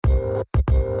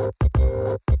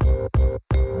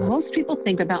people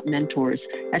think about mentors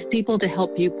as people to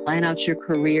help you plan out your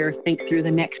career, think through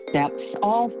the next steps,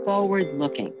 all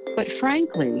forward-looking. But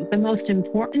frankly, the most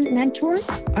important mentors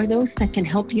are those that can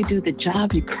help you do the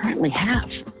job you currently have,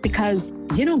 because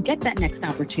you don't get that next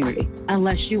opportunity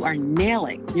unless you are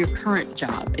nailing your current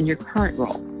job and your current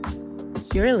role.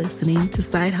 You're listening to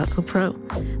Side Hustle Pro,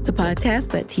 the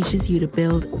podcast that teaches you to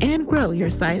build and grow your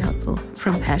side hustle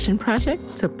from passion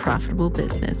project to profitable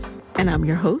business. And I'm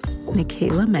your host,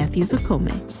 Nicaila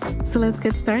Matthews-Okome. So let's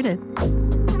get started.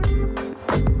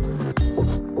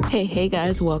 Hey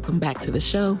guys, welcome back to the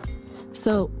show.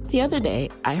 So the other day,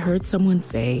 I heard someone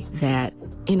say that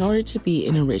in order to be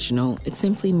an original, it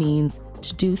simply means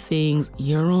to do things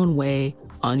your own way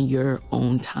on your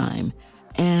own time.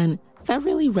 And that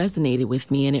really resonated with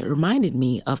me, and it reminded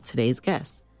me of today's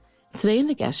guest. Today in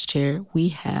the guest chair, we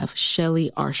have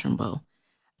Shellye Archambeau.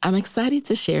 I'm excited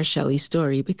to share Shellye's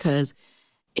story because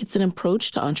it's an approach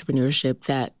to entrepreneurship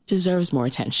that deserves more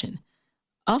attention.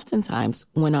 Oftentimes,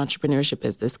 when entrepreneurship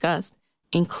is discussed,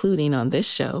 including on this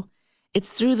show,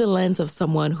 it's through the lens of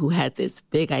someone who had this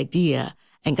big idea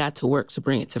and got to work to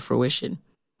bring it to fruition.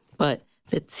 But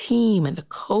the team and the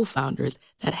co-founders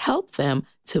that help them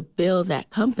to build that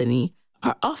company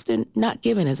are often not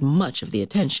given as much of the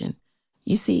attention.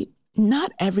 You see,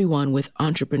 not everyone with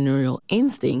entrepreneurial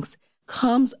instincts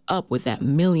comes up with that $1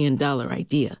 million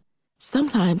idea.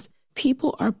 Sometimes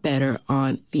people are better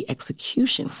on the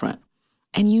execution front.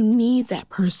 And you need that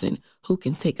person who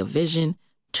can take a vision,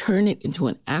 turn it into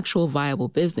an actual viable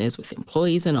business with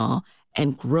employees and all,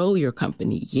 and grow your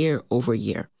company year over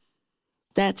year.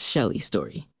 That's Shellye's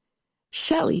story.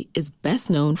 Shellye is best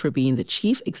known for being the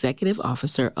Chief Executive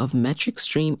Officer of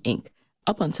MetricStream, Inc.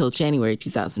 up until January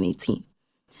 2018.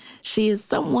 She is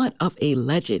somewhat of a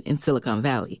legend in Silicon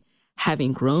Valley,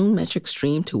 having grown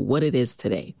MetricStream to what it is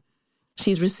today.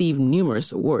 She's received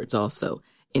numerous awards also.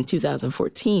 In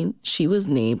 2014, she was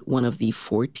named one of the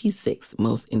 46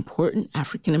 most important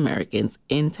African Americans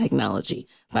in technology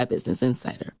by Business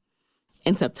Insider.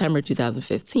 In September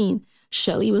 2015,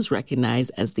 Shellye was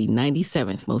recognized as the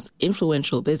 97th most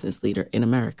influential business leader in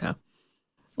America.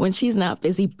 When she's not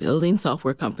busy building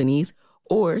software companies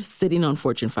or sitting on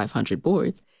Fortune 500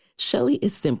 boards, Shellye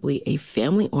is simply a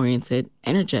family-oriented,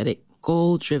 energetic,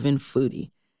 goal-driven foodie.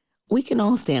 We can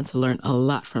all stand to learn a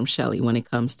lot from Shellye when it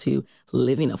comes to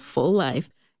living a full life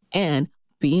and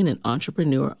being an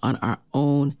entrepreneur on our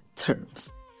own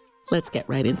terms. Let's get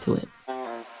right into it.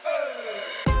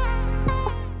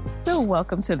 So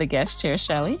welcome to the guest chair,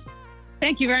 Shellye.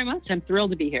 Thank you very much. I'm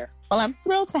thrilled to be here. Well, I'm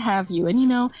thrilled to have you.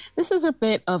 And this is a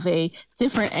bit of a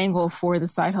different angle for the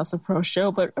Side Hustle Pro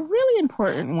show, but a really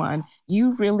important one.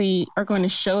 You really are going to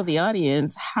show the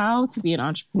audience how to be an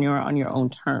entrepreneur on your own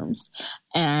terms.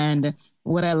 And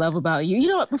what I love about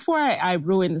you, before I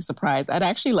ruin the surprise, I'd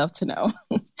actually love to know,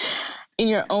 in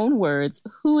your own words,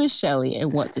 who is Shellye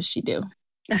and what does she do?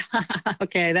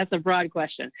 Okay, that's a broad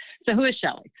question. So who is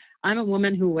Shellye? I'm a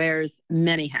woman who wears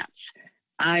many hats.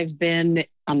 I've been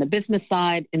on the business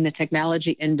side in the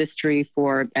technology industry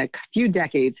for a few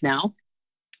decades now,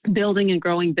 building and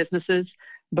growing businesses,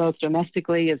 both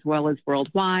domestically as well as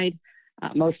worldwide.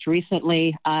 Most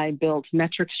recently, I built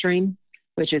MetricStream,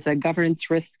 which is a governance,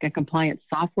 risk, and compliance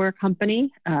software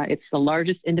company. It's the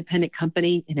largest independent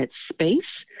company in its space.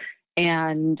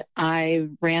 And I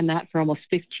ran that for almost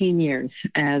 15 years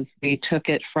as we took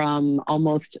it from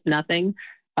almost nothing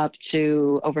up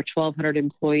to over 1,200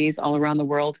 employees all around the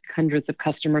world, hundreds of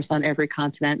customers on every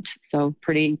continent. So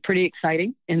pretty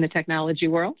exciting in the technology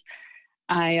world.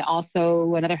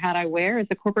 Another hat I wear is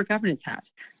a corporate governance hat.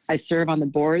 I serve on the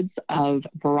boards of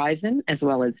Verizon as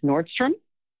well as Nordstrom.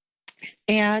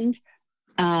 And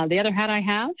the other hat I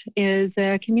have is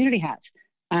a community hat.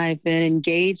 I've been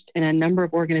engaged in a number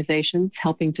of organizations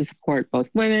helping to support both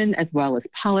women as well as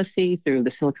policy through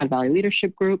the Silicon Valley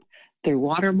Leadership Group, through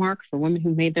Watermark for women who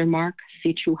made their mark,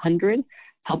 C200,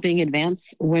 helping advance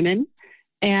women,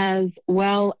 as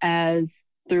well as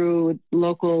through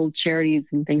local charities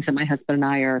and things that my husband and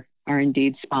I are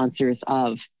indeed sponsors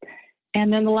of.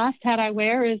 And then the last hat I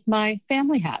wear is my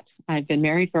family hat. I've been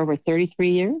married for over 33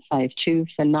 years. I have 2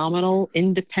 phenomenal,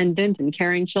 independent, and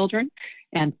caring children,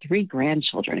 and 3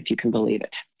 grandchildren, if you can believe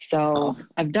it. So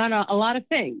I've done a lot of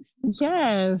things.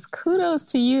 Yes, kudos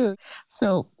to you.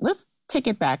 So let's take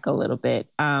it back a little bit.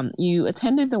 You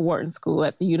attended the Wharton School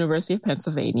at the University of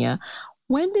Pennsylvania.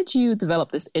 When did you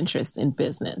develop this interest in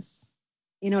business?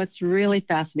 It's really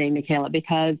fascinating, Nicaila,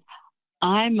 because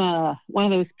I'm one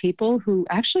of those people who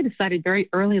actually decided very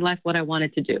early in life what I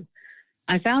wanted to do.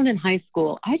 I found in high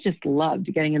school, I just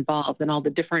loved getting involved in all the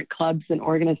different clubs and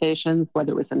organizations,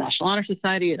 whether it was the National Honor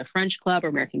Society or the French Club or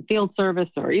American Field Service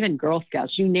or even Girl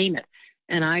Scouts, you name it.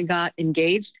 And I got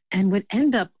engaged and would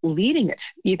end up leading it,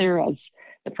 either as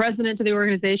the president of the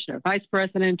organization or vice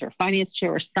president or finance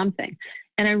chair or something.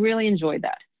 And I really enjoyed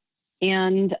that.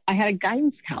 And I had a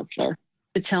guidance counselor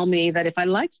to tell me that if I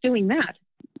liked doing that,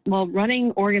 well,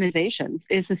 running organizations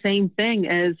is the same thing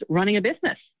as running a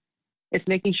business. It's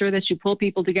making sure that you pull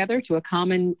people together to a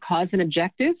common cause and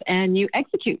objective and you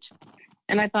execute.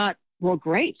 And I thought, well,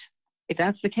 great. If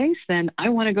that's the case, then I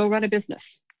want to go run a business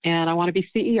and I want to be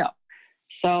CEO.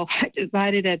 So I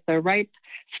decided at the ripe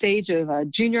stage of a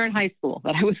junior in high school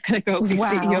that I was going to go be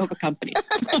CEO of a company.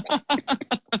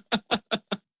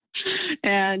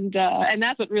 And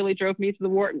that's what really drove me to the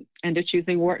Wharton and to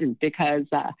choosing Wharton, because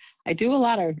I do a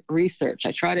lot of research.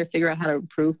 I try to figure out how to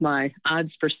improve my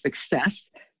odds for success,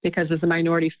 because as a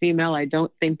minority female, I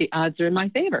don't think the odds are in my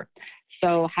favor.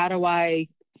 So how do I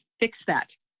fix that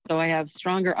so I have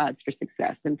stronger odds for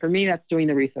success? And for me, that's doing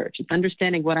the research. It's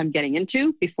understanding what I'm getting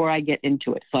into before I get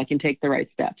into it so I can take the right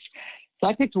steps. So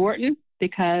I picked Wharton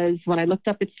because when I looked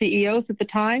up at CEOs at the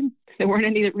time, there weren't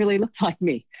any that really looked like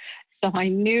me. So I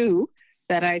knew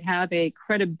that I'd have a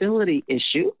credibility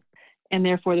issue. And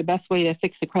therefore, the best way to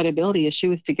fix the credibility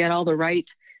issue is to get all the right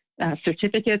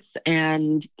certificates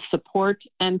and support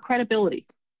and credibility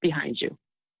behind you.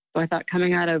 So I thought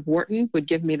coming out of Wharton would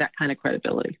give me that kind of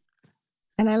credibility.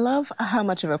 And I love how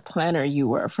much of a planner you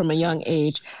were from a young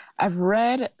age. I've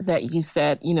read that you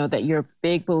said, that you're a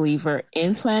big believer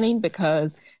in planning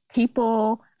because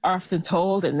people are often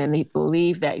told and then they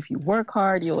believe that if you work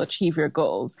hard, you'll achieve your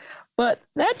goals. But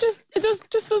that just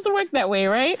doesn't work that way,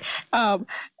 right?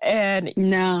 And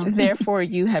no. Therefore,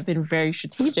 you have been very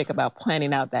strategic about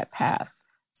planning out that path.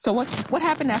 So what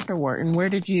happened after Wharton? Where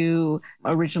did you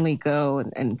originally go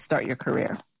and start your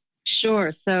career?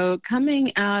 Sure. So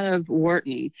coming out of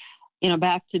Wharton,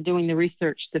 back to doing the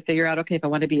research to figure out, okay, if I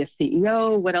want to be a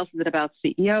CEO, what else is it about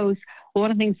CEOs? Well,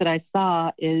 one of the things that I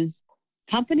saw is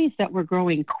companies that were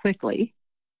growing quickly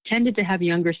tended to have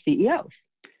younger CEOs.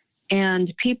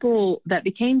 And people that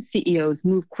became CEOs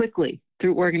moved quickly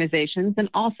through organizations and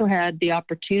also had the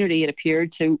opportunity, it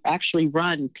appeared, to actually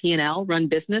run P&L, run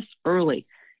business early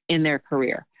in their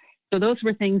career. So those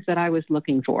were things that I was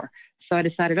looking for. So I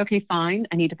decided, okay, fine,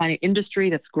 I need to find an industry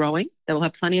that's growing, that will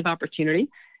have plenty of opportunity.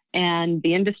 And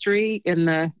the industry in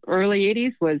the early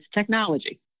 80s was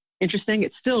technology. Interesting,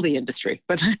 it's still the industry,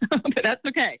 but that's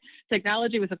okay.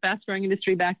 Technology was a fast-growing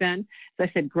industry back then. So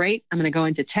I said, great, I'm going to go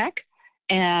into tech.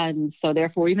 And so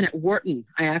therefore, even at Wharton,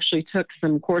 I actually took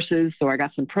some courses, so I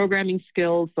got some programming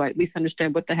skills, so I at least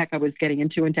understand what the heck I was getting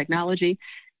into in technology.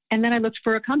 And then I looked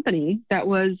for a company that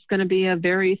was going to be a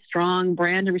very strong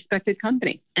brand and respected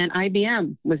company. And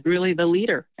IBM was really the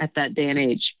leader at that day and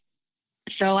age.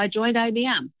 So I joined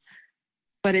IBM.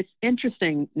 But it's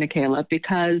interesting, Nicaila,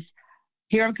 because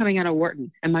here I'm coming out of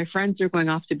Wharton, and my friends are going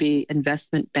off to be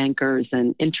investment bankers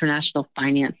and international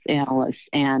finance analysts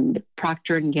and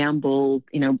Procter & Gamble,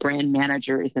 brand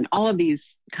managers and all of these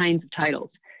kinds of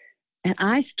titles. And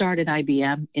I started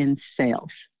IBM in sales.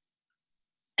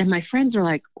 And my friends are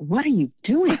like, what are you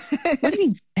doing? What do you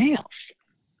mean sales?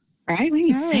 Right? What do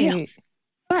you mean sales?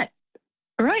 But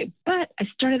I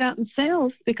started out in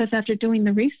sales because after doing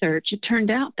the research, it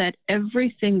turned out that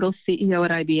every single CEO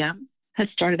at IBM had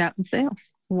started out in sales.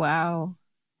 Wow.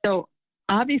 So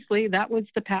obviously that was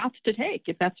the path to take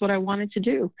if that's what I wanted to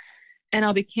do. And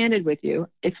I'll be candid with you.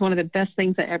 It's one of the best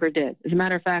things I ever did. As a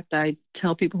matter of fact, I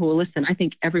tell people who will listen, I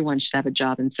think everyone should have a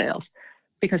job in sales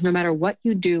because no matter what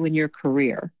you do in your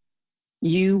career,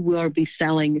 you will be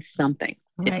selling something.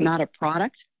 Right. If not a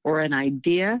product or an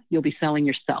idea, you'll be selling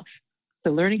yourself.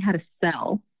 So learning how to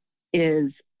sell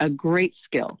is a great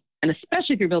skill. And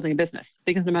especially if you're building a business,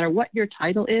 because no matter what your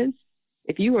title is,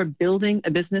 if you are building a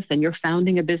business and you're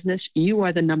founding a business, you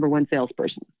are the number one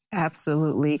salesperson.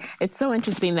 Absolutely. It's so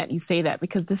interesting that you say that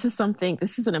because this is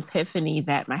an epiphany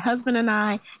that my husband and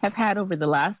I have had over the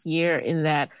last year in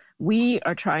that we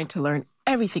are trying to learn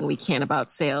everything we can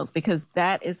about sales because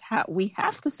that is how we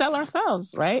have to sell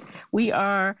ourselves, right? We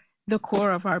are the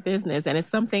core of our business. And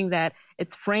it's something that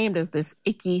it's framed as this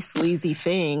icky, sleazy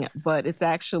thing, but it's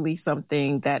actually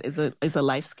something that is a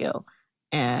life skill.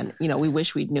 And, we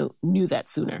wish we knew that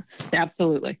sooner.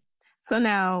 Absolutely. So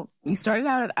now you started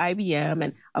out at IBM.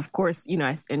 And of course,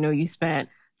 I know you spent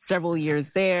several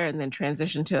years there and then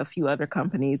transitioned to a few other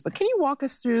companies. But can you walk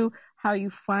us through how you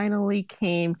finally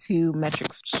came to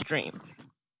Metric Stream?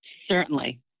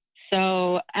 Certainly.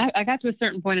 So I got to a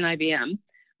certain point in IBM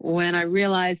when I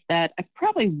realized that I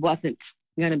probably wasn't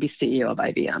going to be CEO of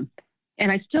IBM.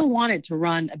 And I still wanted to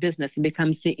run a business and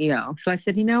become CEO. So I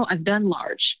said, I've done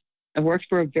large. I've worked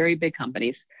for very big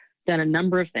companies, done a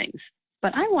number of things,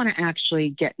 but I want to actually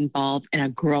get involved in a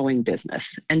growing business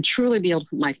and truly be able to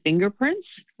put my fingerprints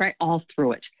right all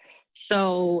through it.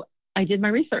 So I did my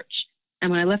research.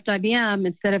 And when I left IBM,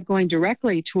 instead of going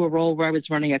directly to a role where I was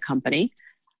running a company,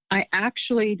 I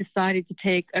actually decided to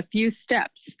take a few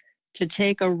steps to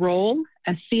take a role,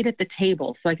 a seat at the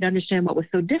table, so I could understand what was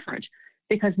so different.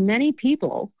 Because many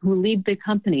people who leave big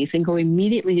companies and go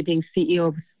immediately to being CEO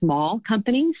of small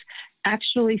companies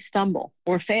actually stumble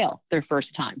or fail their first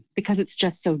time because it's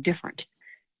just so different.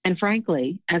 And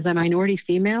frankly, as a minority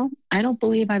female, I don't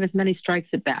believe I have as many strikes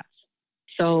at bats.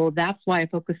 So that's why I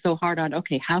focus so hard on,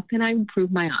 okay, how can I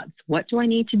improve my odds? What do I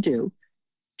need to do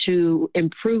to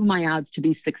improve my odds to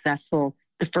be successful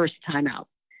the first time out?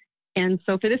 And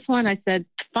so for this one, I said,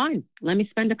 fine, let me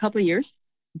spend a couple of years,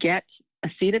 get a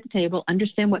seat at the table,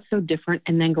 understand what's so different,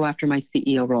 and then go after my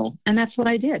CEO role. And that's what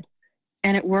I did.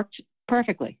 And it worked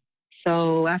perfectly.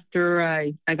 So after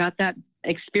I got that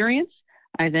experience,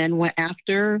 I then went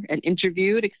after and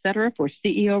interviewed, et cetera, for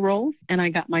CEO roles, and I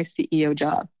got my CEO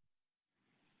job.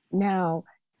 Now,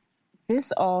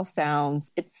 this all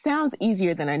sounds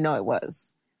easier than I know it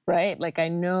was, right? Like I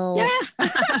know. Yeah,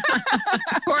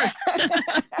 of course,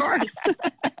 of course.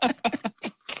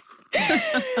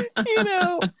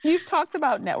 You've talked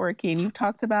about networking, you've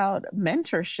talked about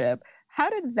mentorship. How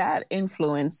did that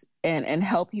influence and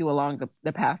help you along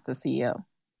the path to CEO?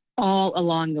 All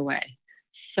along the way.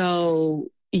 So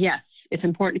yes, it's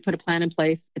important to put a plan in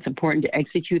place. It's important to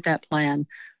execute that plan,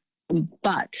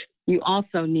 but you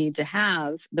also need to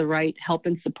have the right help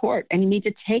and support, and you need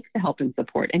to take the help and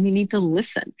support, and you need to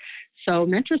listen. So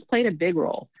mentors played a big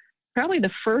role. Probably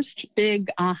the first big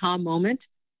aha moment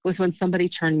was when somebody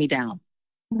turned me down.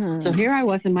 So here I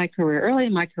was in my career, early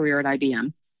in my career at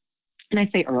IBM. And I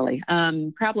say early,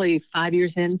 probably 5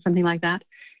 years in, something like that.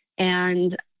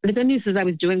 And the good news is I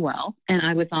was doing well, and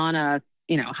I was on a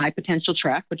high potential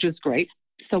track, which was great.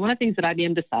 So one of the things that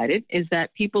IBM decided is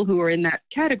that people who are in that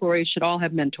category should all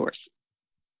have mentors.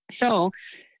 So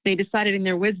they decided in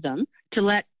their wisdom to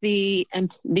let these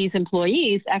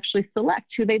employees actually select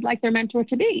who they'd like their mentor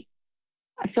to be.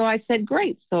 So I said,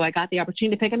 great. So I got the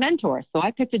opportunity to pick a mentor. So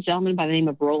I picked a gentleman by the name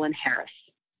of Roland Harris.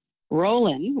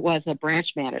 Roland was a branch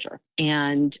manager,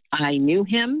 and I knew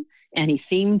him, and he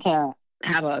seemed to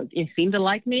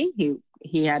like me.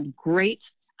 He had great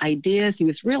ideas. He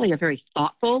was really a very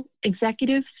thoughtful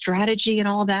executive, strategy and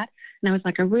all of that. And I was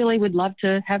like, I really would love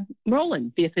to have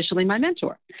Roland be officially my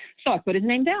mentor. So I put his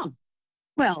name down.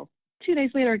 Well, 2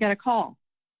 days later, I got a call.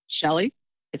 Shellye,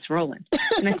 it's Roland.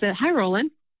 And I said, hi,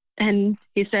 Roland. And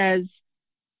he says,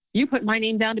 you put my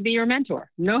name down to be your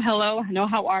mentor. No hello, no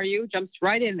how are you, jumps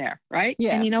right in there, right?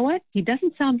 Yeah. And you know what? He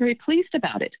doesn't sound very pleased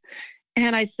about it.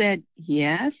 And I said,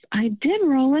 yes, I did,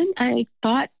 Roland. I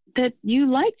thought that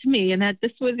you liked me and that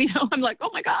this was, I'm like, oh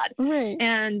my God. Right.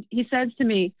 And he says to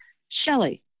me,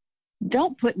 Shellye,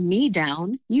 don't put me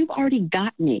down. You've already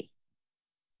got me.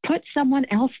 Put someone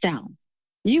else down.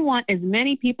 You want as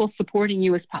many people supporting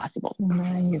you as possible.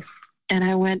 Nice. And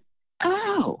I went,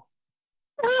 oh,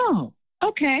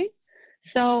 okay.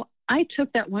 So I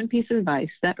took that one piece of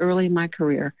advice that early in my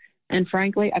career, and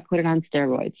frankly, I put it on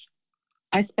steroids.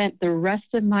 I spent the rest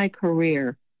of my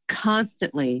career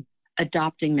constantly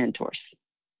adopting mentors.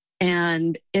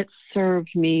 And it served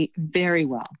me very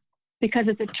well. Because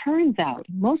as it turns out,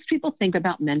 most people think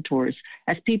about mentors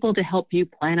as people to help you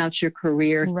plan out your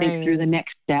career, right. Think through the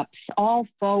next steps, all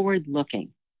forward looking.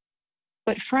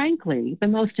 But frankly, the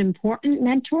most important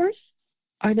mentors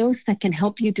are those that can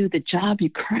help you do the job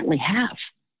you currently have.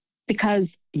 Because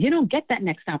you don't get that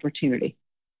next opportunity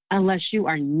unless you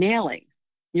are nailing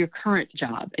your current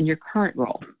job and your current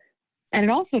role. And it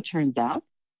also turns out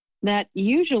that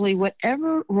usually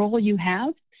whatever role you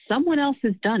have, someone else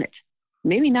has done it.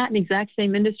 Maybe not in the exact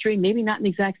same industry, maybe not in the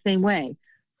exact same way,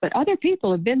 but other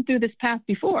people have been through this path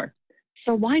before.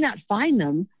 So why not find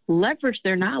them, leverage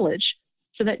their knowledge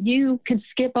so that you can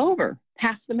skip over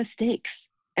half the mistakes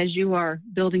as you are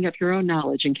building up your own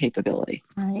knowledge and capability.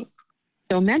 Right.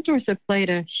 So mentors have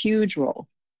played a huge role.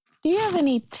 Do you have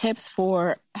any tips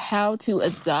for how to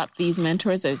adopt these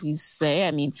mentors, as you say?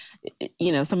 I mean,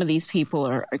 some of these people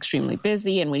are extremely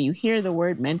busy. And when you hear the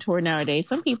word mentor nowadays,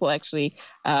 some people actually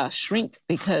shrink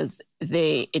because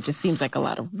it just seems like a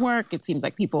lot of work. It seems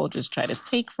like people just try to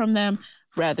take from them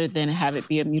rather than have it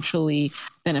be a mutually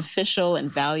beneficial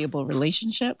and valuable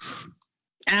relationship.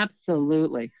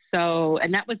 Absolutely. So,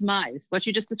 and that was what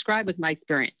you just described was my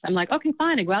experience. I'm like, okay,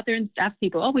 fine. I go out there and ask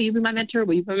people, oh, will you be my mentor?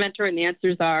 Will you be my mentor? And the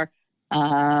answers are,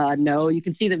 No, you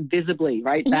can see them visibly,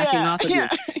 right? Backing off of you.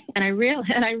 And I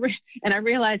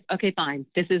realized, okay, fine,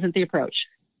 this isn't the approach.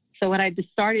 So what I just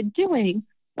started doing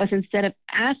was, instead of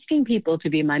asking people to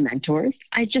be my mentors,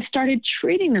 I just started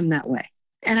treating them that way.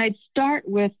 And I'd start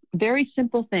with very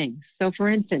simple things. So for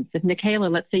instance, if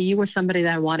Nicaila, let's say you were somebody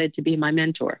that I wanted to be my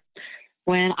mentor,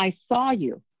 when I saw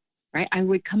you, right, I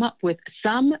would come up with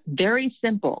some very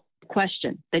simple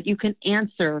question that you can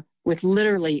answer with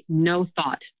literally no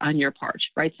thought on your part,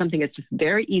 right? Something that's just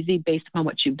very easy based upon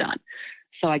what you've done.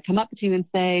 So I come up to you and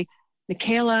say,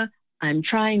 Nicaila, I'm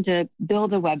trying to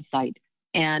build a website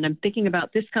and I'm thinking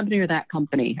about this company or that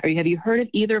company. Have you heard of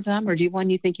either of them, or do you one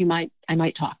you think I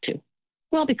might talk to?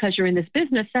 Well, because you're in this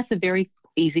business, that's a very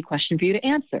easy question for you to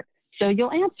answer. So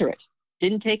you'll answer it.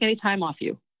 Didn't take any time off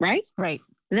you, right? Right.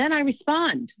 Then I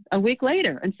respond a week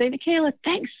later and say, Nicaila,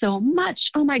 thanks so much.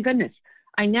 Oh my goodness.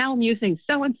 I now am using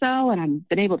so-and-so and I've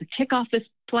been able to kick off this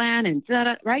plan and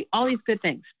right? All these good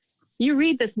things. You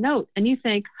read this note and you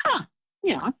think,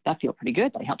 that feels pretty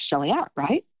good. I helped Shellye out,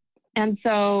 right? And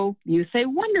so you say,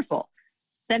 wonderful.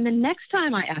 Then the next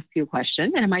time I ask you a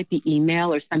question, and it might be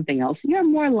email or something else, you're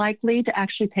more likely to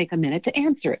actually take a minute to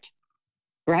answer it,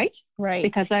 right? Right.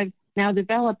 Because I've now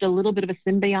developed a little bit of a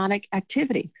symbiotic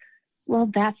activity. Well,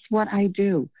 that's what I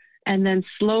do. And then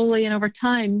slowly and over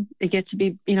time, it gets to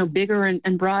be, bigger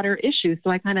and broader issues. So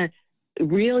I kind of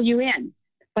reel you in.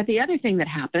 But the other thing that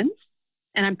happens,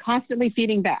 and I'm constantly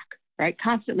feeding back, right?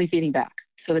 Constantly feeding back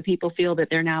so that people feel that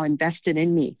they're now invested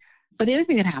in me. But the other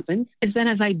thing that happens is then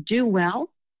as I do well,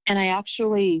 and I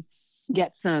actually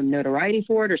get some notoriety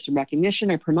for it or some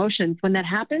recognition or promotions, when that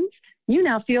happens, you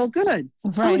now feel good.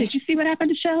 Right. Oh, did you see what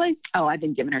happened to Shellye? Oh, I've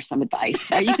been giving her some advice.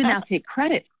 You can now take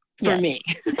credit for me.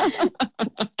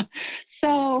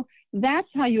 So that's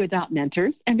how you adopt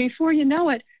mentors. And before you know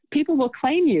it, people will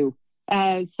claim you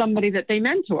as somebody that they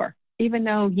mentor, even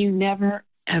though you never,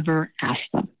 ever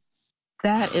asked them.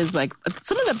 That is like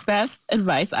some of the best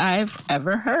advice I've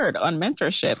ever heard on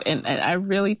mentorship. And I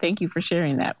really thank you for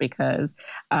sharing that because,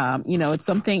 it's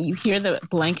something you hear the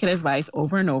blanket advice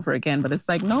over and over again, but it's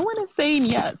like no one is saying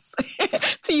yes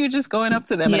to you just going up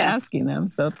to them and asking them.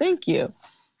 So thank you.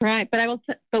 Right. But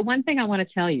but one thing I want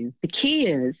to tell you, the key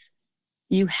is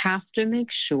you have to make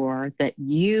sure that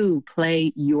you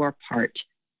play your part.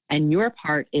 And your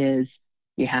part is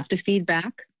you have to feed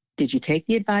back. Did you take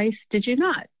the advice? Did you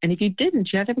not? And if you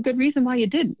didn't, you have to have a good reason why you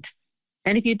didn't.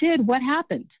 And if you did, what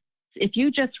happened? If you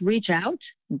just reach out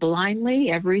blindly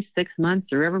every 6 months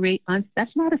or every 8 months,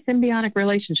 that's not a symbiotic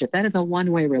relationship. That is a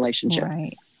one-way relationship.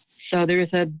 Right. So there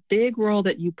is a big role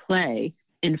that you play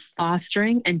in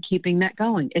fostering and keeping that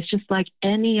going. It's just like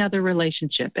any other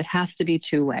relationship. It has to be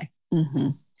two-way. Mm-hmm.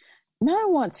 Now I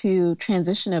want to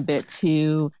transition a bit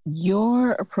to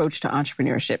your approach to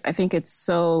entrepreneurship. I think it's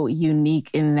so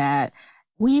unique in that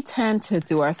we tend to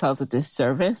do ourselves a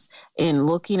disservice in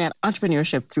looking at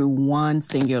entrepreneurship through one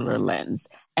singular lens.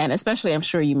 And especially, I'm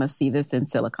sure you must see this in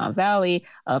Silicon Valley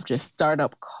of just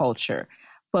startup culture.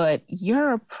 But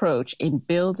your approach in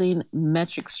building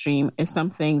Metric Stream is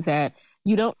something that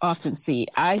you don't often see.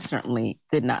 I certainly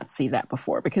did not see that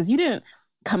before because you didn't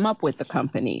come up with the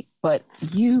company, but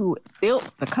you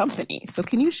built the company. So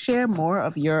can you share more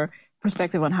of your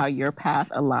perspective on how your path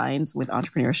aligns with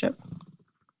entrepreneurship?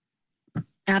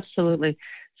 Absolutely.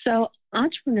 So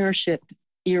entrepreneurship,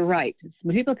 you're right.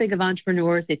 When people think of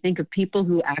entrepreneurs, they think of people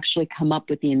who actually come up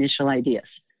with the initial ideas.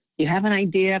 You have an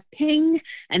idea, ping,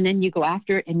 and then you go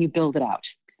after it and you build it out.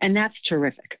 And that's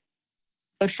terrific.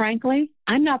 But frankly,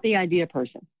 I'm not the idea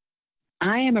person.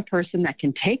 I am a person that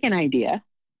can take an idea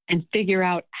and figure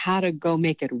out how to go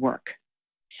make it work.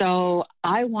 So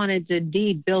I wanted to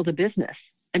indeed build a business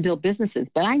and build businesses,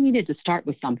 but I needed to start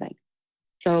with something.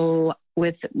 So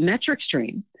with Metric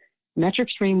Stream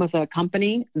was a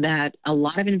company that a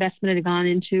lot of investment had gone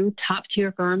into. Top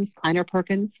tier firms, Kleiner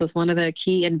Perkins was one of the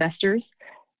key investors.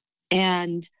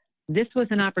 And this was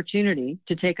an opportunity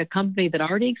to take a company that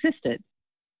already existed,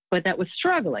 but that was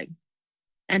struggling,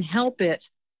 and help it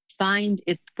find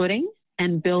its footing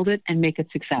and build it and make it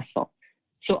successful.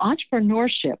 So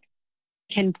entrepreneurship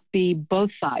can be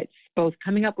both sides, both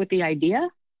coming up with the idea,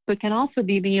 but can also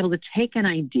be being able to take an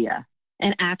idea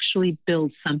and actually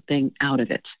build something out of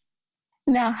it.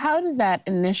 Now, how did that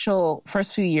initial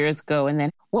first few years go? And then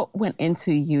what went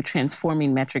into you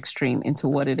transforming Metric Stream into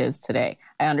what it is today?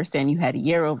 I understand you had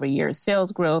year over year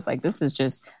sales growth. Like, this is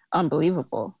just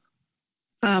unbelievable.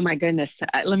 Oh, my goodness.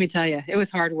 Let me tell you, it was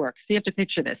hard work. So you have to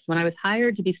picture this. When I was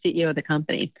hired to be CEO of the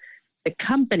company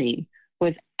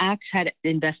had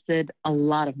invested a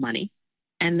lot of money,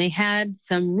 and they had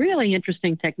some really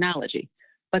interesting technology.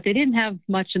 but they didn't have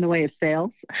much in the way of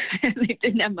sales. And they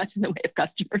didn't have much in the way of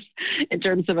customers in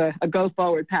terms of a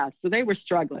go-forward path. So they were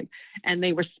struggling, and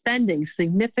they were spending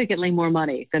significantly more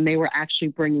money than they were actually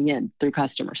bringing in through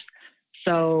customers.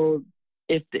 So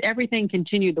if everything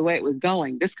continued the way it was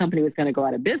going, this company was going to go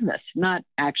out of business, not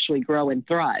actually grow and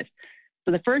thrive.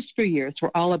 So the first few years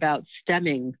were all about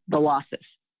stemming the losses.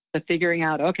 So figuring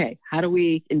out, okay, how do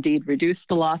we indeed reduce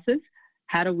the losses?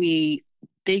 How do we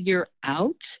figure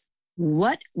out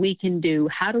what we can do?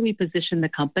 How do we position the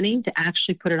company to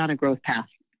actually put it on a growth path?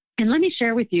 And let me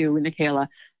share with you, Nicaila,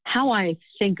 how I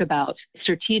think about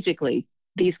strategically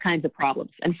these kinds of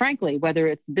problems. And frankly, whether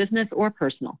it's business or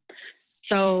personal.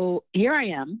 So here I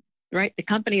am, right? The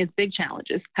company has big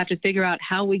challenges, have to figure out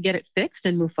how we get it fixed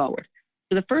and move forward.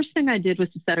 So the first thing I did was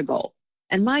to set a goal.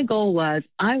 And my goal was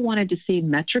I wanted to see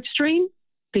MetricStream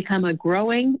become a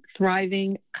growing,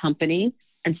 thriving company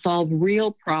and solve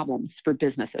real problems for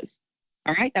businesses.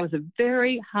 All right. That was a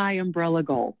very high umbrella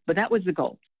goal, but that was the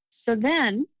goal. So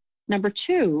then, number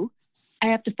two, I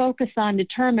have to focus on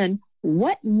determine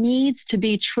what needs to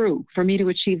be true for me to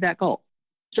achieve that goal.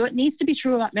 So it needs to be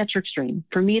true about MetricStream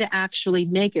for me to actually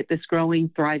make it this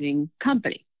growing, thriving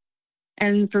company.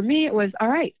 And for me, it was, all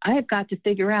right, I have got to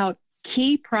figure out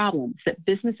key problems that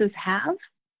businesses have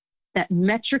that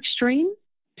MetricStream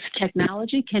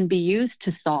technology can be used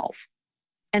to solve.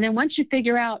 And then once you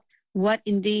figure out what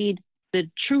indeed the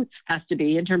truth has to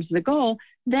be in terms of the goal,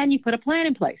 then you put a plan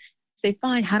in place. Say,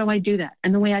 fine, how do I do that?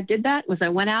 And the way I did that was I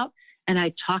went out and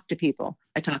I talked to people.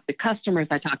 I talked to customers.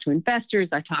 I talked to investors.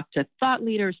 I talked to thought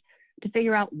leaders to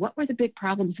figure out what were the big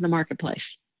problems in the marketplace.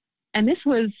 And this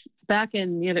was back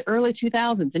in the early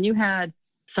 2000s. And you had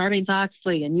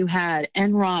Sarbanes-Oxley, and you had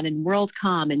Enron and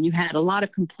WorldCom, and you had a lot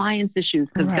of compliance issues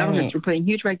because governments were putting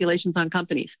huge regulations on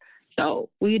companies. So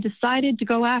we decided to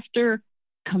go after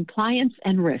compliance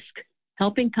and risk,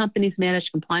 helping companies manage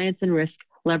compliance and risk,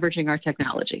 leveraging our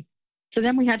technology. So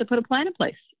then we had to put a plan in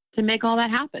place to make all that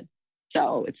happen.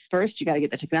 So it's first, you got to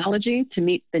get the technology to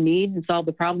meet the need and solve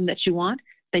the problem that you want.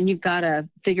 Then you've got to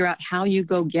figure out how you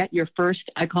go get your first,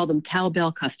 I call them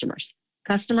cowbell customers.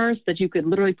 Customers that you could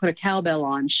literally put a cowbell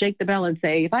on, shake the bell and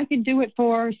say, if I can do it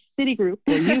for Citigroup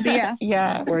or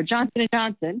UBS or Johnson &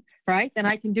 Johnson, right, then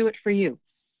I can do it for you.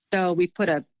 So we put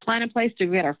a plan in place to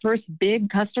get our first big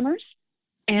customers.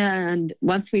 And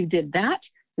once we did that,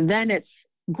 then it's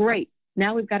great.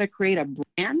 Now we've got to create a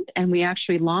brand, and we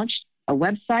actually launched a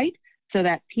website so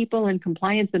that people in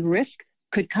compliance and risk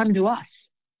could come to us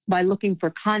by looking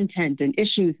for content and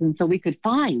issues. And so we could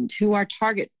find who our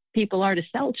target people are to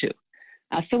sell to.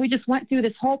 So we just went through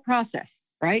this whole process,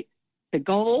 right? The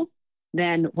goal,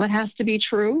 then what has to be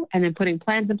true, and then putting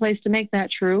plans in place to make that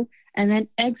true, and then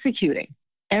executing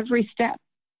every step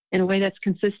in a way that's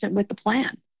consistent with the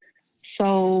plan.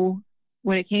 So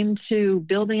when it came to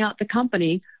building out the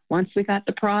company, once we got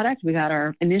the product, we got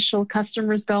our initial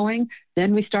customers going,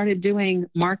 then we started doing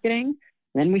marketing,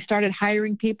 then we started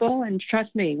hiring people. And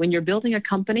trust me, when you're building a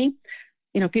company,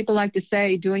 people like to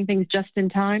say doing things just in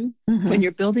time. Mm-hmm. When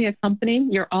you're building a company,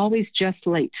 you're always just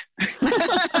late.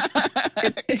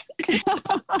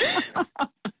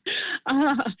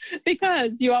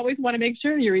 Because you always want to make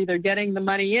sure you're either getting the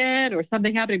money in or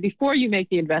something happening before you make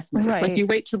the investment. Right. Like you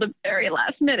wait till the very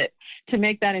last minute to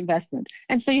make that investment.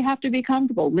 And so you have to be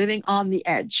comfortable living on the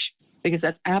edge, because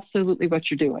that's absolutely what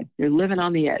you're doing. You're living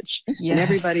on the edge. Yes. And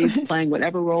everybody's playing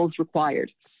whatever role is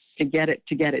required to get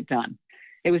it done.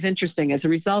 It was interesting. As a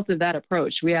result of that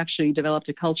approach, we actually developed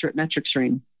a culture at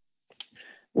MetricStream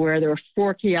where there were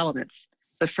 4 key elements.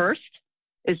 The first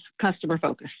is customer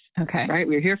focus. Okay. Right?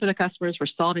 We're here for the customers. We're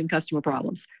solving customer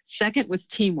problems. Second was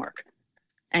teamwork.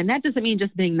 And that doesn't mean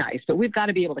just being nice, but we've got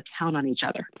to be able to count on each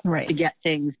other to get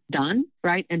things done,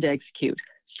 right, and to execute.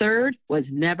 Third was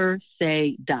never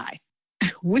say die.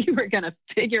 We were going to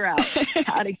figure out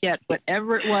how to get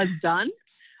whatever it was done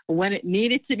when it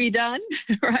needed to be done,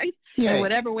 right? In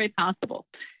whatever way possible.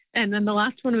 And then the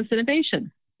last one was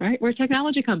innovation, right? We're a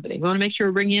technology company. We want to make sure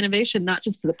we're bringing innovation not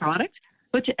just to the product,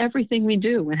 but to everything we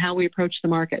do and how we approach the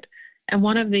market. And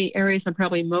one of the areas I'm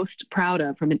probably most proud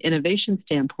of from an innovation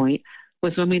standpoint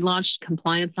was when we launched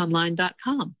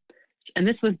complianceonline.com. And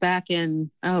this was back in,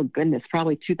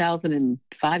 probably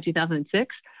 2005,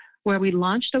 2006, where we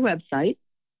launched a website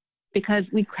because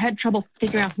we had trouble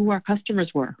figuring out who our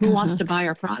customers were, who wants to buy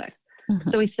our product.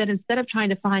 So we said, instead of trying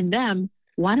to find them,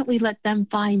 why don't we let them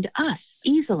find us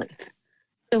easily?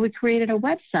 So we created a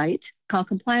website called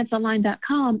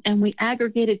complianceonline.com, and we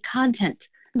aggregated content,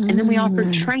 and then we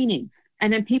offered training,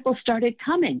 and then people started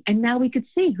coming, and now we could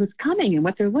see who's coming and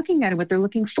what they're looking at and what they're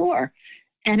looking for.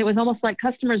 And it was almost like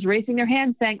customers raising their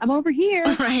hands saying, I'm over here.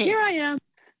 Right. Here I am.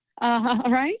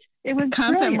 Right? It was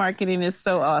Content brilliant. marketing is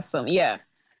so awesome. Yeah.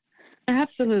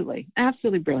 Absolutely.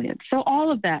 Absolutely brilliant. So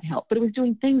all of that helped, but it was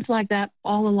doing things like that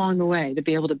all along the way to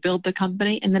be able to build the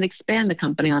company and then expand the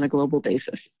company on a global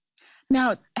basis.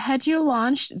 Now, had you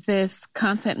launched this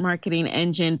content marketing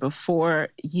engine before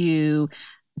you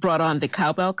brought on the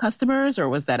cowbell customers, or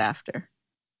was that after?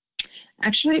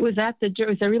 Actually, it was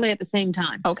really at the same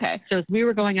time. Okay. So as we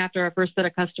were going after our first set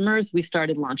of customers, we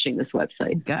started launching this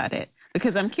website. Got it.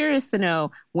 Because I'm curious to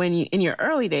know, when you, in your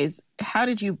early days, how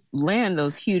did you land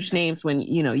those huge names when,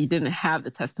 you didn't have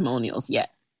the testimonials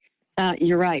yet?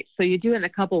 You're right. So you do it in a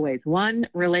couple ways. One,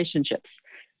 relationships.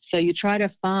 So you try to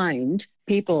find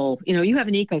people, you have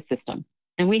an ecosystem.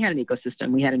 And we had an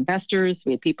ecosystem. We had investors.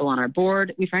 We had people on our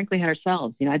board. We frankly had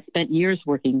ourselves. I'd spent years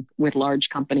working with large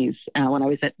companies when I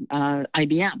was at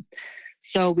IBM.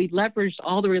 So we leveraged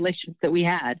all the relationships that we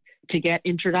had to get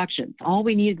introductions. All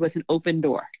we needed was an open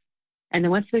door. And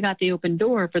then once we got the open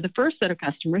door for the first set of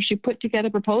customers, she put together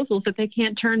proposals that they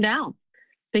can't turn down,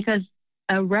 because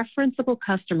a referenceable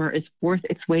customer is worth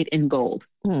its weight in gold.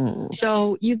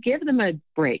 So you give them a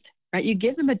break, right? You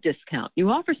give them a discount.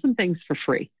 You offer some things for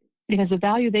free, because the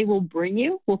value they will bring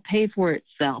you will pay for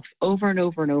itself over and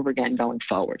over and over again going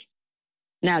forward.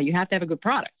 Now, you have to have a good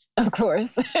product. Of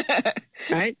course.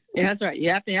 Right? Yeah, that's right.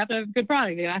 You have to have a good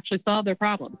product to actually solve their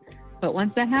problem. But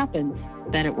once that happens,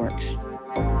 then it works.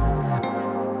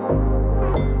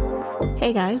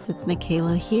 Hey guys, it's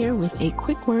Nicaila here with a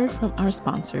quick word from our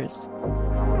sponsors.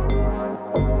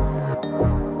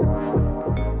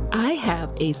 I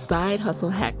have a side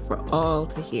hustle hack for all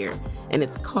to hear, and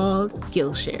it's called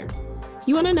Skillshare.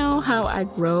 You want to know how I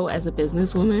grow as a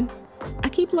businesswoman? I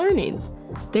keep learning.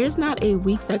 There's not a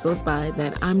week that goes by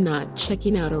that I'm not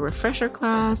checking out a refresher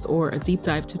class or a deep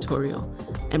dive tutorial,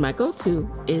 and my go-to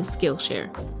is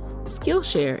Skillshare.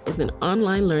 Skillshare is an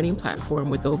online learning platform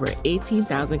with over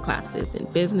 18,000 classes in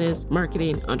business,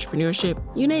 marketing, entrepreneurship,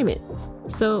 you name it.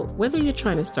 So whether you're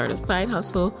trying to start a side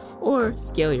hustle or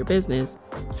scale your business,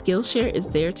 Skillshare is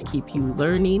there to keep you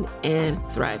learning and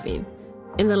thriving.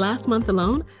 In the last month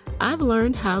alone, I've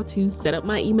learned how to set up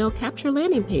my email capture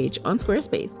landing page on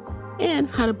Squarespace and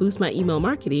how to boost my email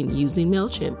marketing using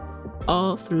MailChimp,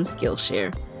 all through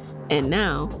Skillshare. And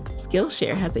now,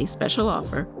 Skillshare has a special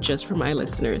offer just for my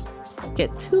listeners.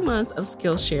 Get 2 months of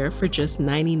Skillshare for just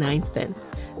 99 cents.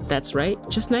 That's right,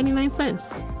 just 99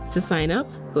 cents. To sign up,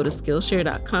 go to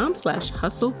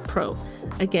Skillshare.com/hustlepro.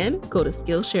 Again, go to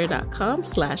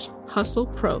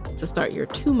Skillshare.com/hustlepro to start your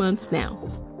 2 months now.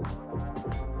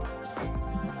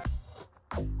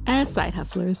 As side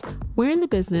hustlers, we're in the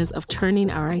business of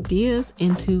turning our ideas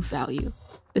into value.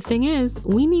 The thing is,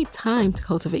 we need time to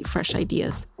cultivate fresh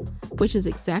ideas, which is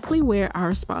exactly where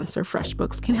our sponsor,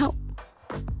 FreshBooks, can help.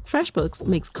 FreshBooks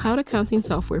makes cloud accounting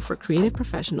software for creative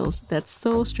professionals that's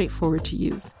so straightforward to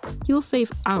use. You'll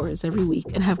save hours every week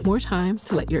and have more time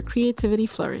to let your creativity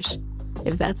flourish.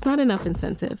 If that's not enough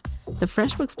incentive, the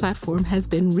FreshBooks platform has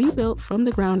been rebuilt from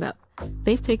the ground up.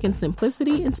 They've taken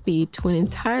simplicity and speed to an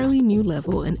entirely new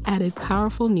level and added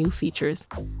powerful new features.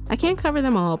 I can't cover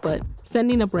them all, but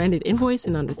sending a branded invoice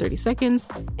in under 30 seconds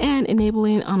and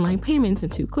enabling online payments in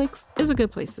 2 clicks is a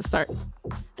good place to start.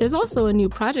 There's also a new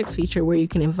projects feature where you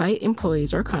can invite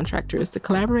employees or contractors to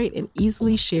collaborate and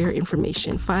easily share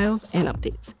information, files, and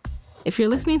updates. If you're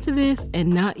listening to this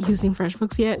and not using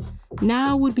FreshBooks yet,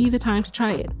 now would be the time to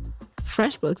try it.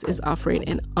 FreshBooks is offering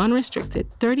an unrestricted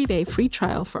 30-day free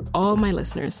trial for all my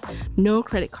listeners. No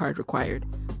credit card required.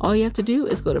 All you have to do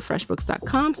is go to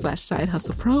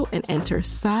freshbooks.com/sidehustlepro and enter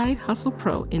Side Hustle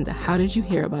Pro in the How Did You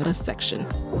Hear About Us section.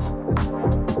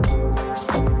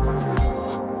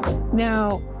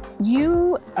 Now,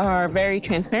 you are very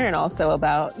transparent also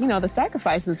about, the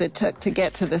sacrifices it took to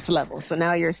get to this level. So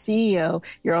now you're CEO,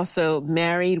 you're also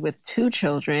married with 2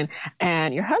 children,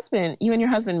 and you and your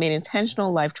husband made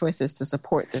intentional life choices to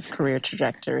support this career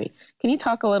trajectory. Can you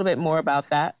talk a little bit more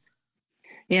about that?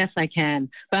 Yes, I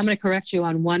can. But I'm going to correct you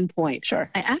on one point.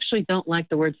 Sure. I actually don't like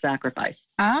the word sacrifice.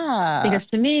 Ah. Because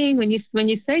to me, when you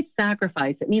say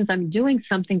sacrifice, it means I'm doing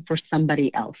something for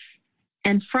somebody else.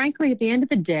 And frankly, at the end of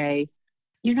the day,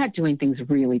 you're not doing things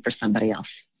really for somebody else.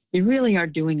 You really are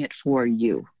doing it for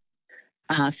you.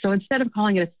 So instead of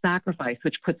calling it a sacrifice,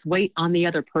 which puts weight on the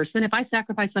other person, if I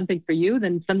sacrifice something for you,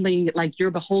 then suddenly like you're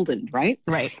beholden, right?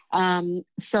 Right.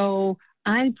 So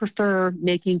I prefer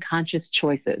making conscious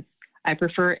choices. I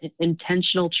prefer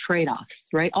intentional trade-offs,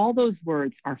 right? All those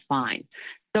words are fine.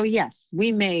 So yes,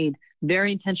 we made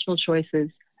very intentional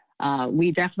choices.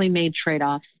 We definitely made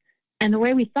trade-offs. And the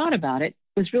way we thought about it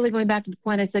was really going back to the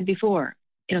point I said before.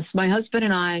 So my husband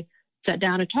and I sat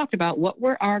down and talked about what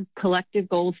were our collective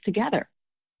goals together.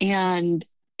 And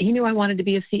he knew I wanted to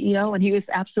be a CEO, and he was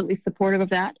absolutely supportive of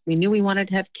that. We knew we wanted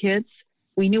to have kids.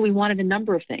 We knew we wanted a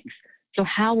number of things. So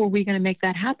how were we going to make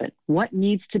that happen? What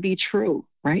needs to be true,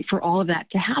 right, for all of that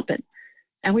to happen?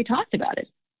 And we talked about it.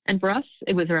 And for us,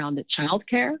 it was around the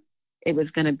childcare.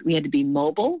 We had to be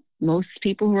mobile. Most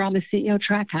people who are on the CEO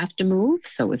track have to move.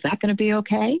 So is that going to be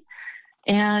okay?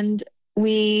 And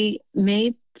we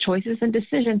made choices and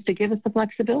decisions to give us the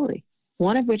flexibility.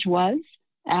 One of which was,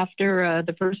 after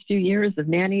the first few years of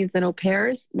nannies and au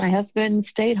pairs, my husband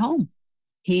stayed home.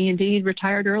 He indeed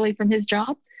retired early from his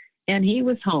job, and he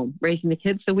was home raising the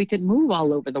kids so we could move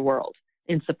all over the world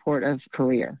in support of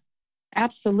career.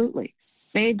 Absolutely.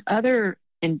 Made other,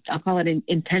 and I'll call it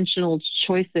intentional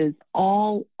choices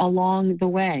all along the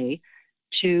way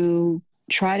to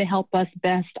try to help us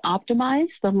best optimize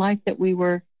the life that we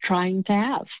were trying to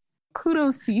have.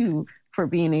 Kudos to you for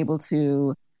being able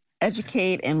to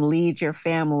educate and lead your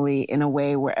family in a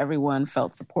way where everyone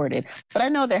felt supported. But I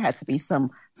know there had to be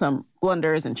some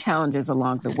blunders and challenges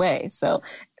along the way. So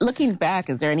looking back,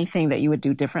 is there anything that you would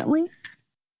do differently?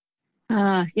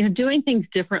 Doing things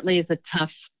differently is a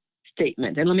tough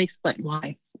statement. And let me explain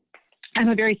why. I'm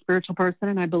a very spiritual person,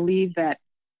 and I believe that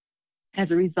as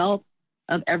a result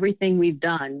of everything we've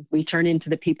done, we turn into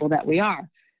the people that we are.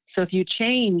 So if you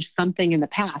change something in the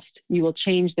past, you will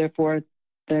change, therefore,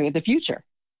 the future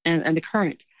and the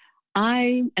current.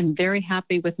 I am very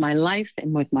happy with my life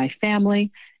and with my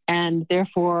family, and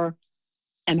therefore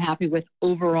am happy with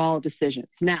overall decisions.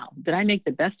 Now, did I make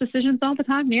the best decisions all the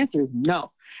time? The answer is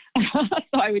no. So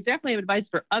I would definitely have advice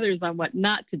for others on what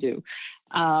not to do.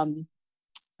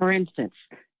 For instance,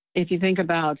 if you think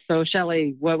about, so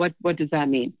Shellye, what does that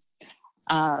mean?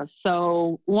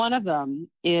 So one of them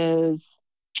is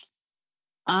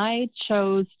I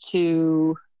chose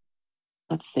to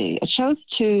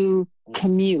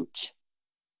commute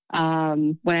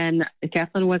when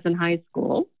Kathleen was in high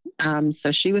school.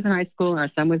 So she was in high school and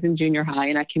our son was in junior high,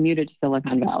 and I commuted to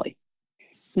Silicon Valley.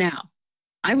 Now,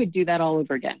 I would do that all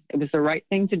over again. It was the right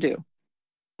thing to do.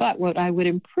 But what I would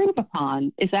improve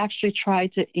upon is actually try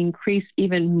to increase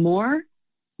even more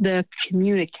the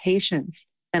communications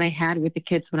that I had with the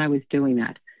kids when I was doing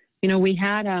that. We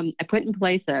had, I put in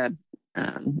place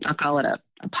I'll call it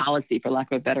a policy, for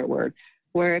lack of a better word,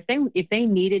 where if they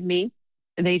needed me,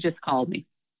 they just called me.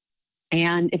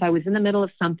 And if I was in the middle of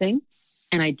something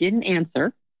and I didn't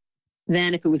answer,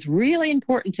 then if it was really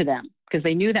important to them, because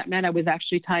they knew that meant I was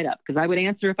actually tied up, because I would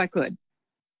answer if I could,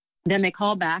 then they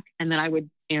call back and then I would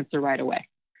answer right away.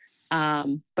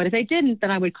 But if they didn't,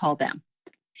 then I would call them.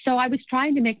 So I was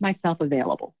trying to make myself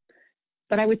available.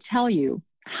 But I would tell you,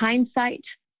 hindsight,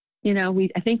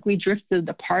 I think we drifted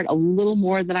apart a little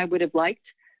more than I would have liked.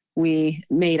 We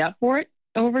made up for it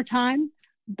over time,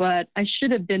 but I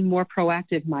should have been more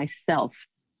proactive myself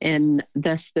in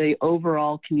the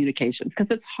overall communications, because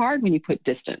it's hard when you put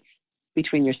distance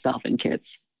between yourself and kids.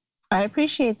 I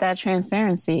appreciate that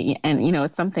transparency. And,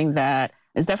 it's something that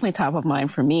is definitely top of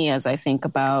mind for me as I think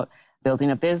about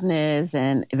building a business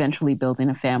and eventually building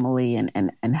a family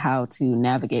and how to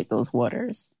navigate those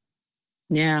waters.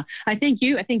 Yeah, I think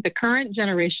the current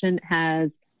generation has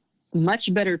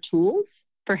much better tools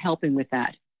for helping with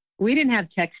that. We didn't have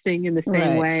texting in the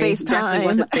same way. FaceTime.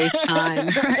 Wasn't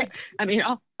FaceTime, right? I mean,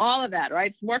 all of that,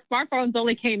 right? Smartphones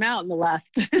only came out in the last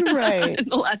right. in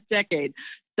the last decade.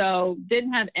 So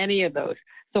didn't have any of those.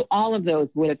 So all of those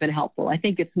would have been helpful. I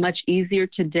think it's much easier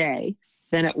today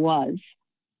than it was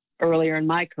earlier in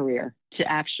my career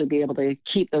to actually be able to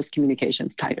keep those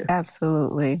communications tighter.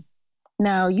 Absolutely.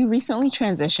 Now, you recently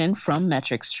transitioned from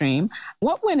MetricStream.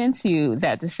 What went into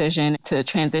that decision to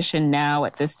transition now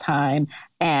at this time,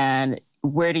 and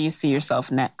where do you see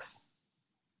yourself next?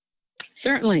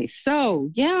 Certainly. So,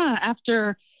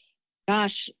 after,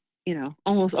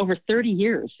 almost over 30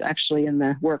 years actually in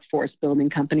the workforce, building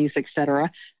companies, et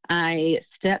cetera, I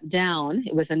stepped down.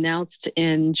 It was announced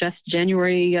in just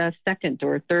January 2nd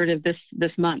or 3rd of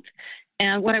this month.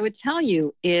 And what I would tell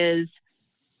you is,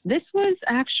 this was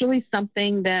actually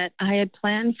something that I had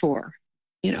planned for.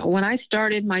 When I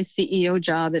started my CEO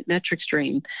job at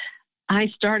MetricStream, I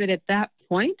started at that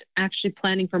point actually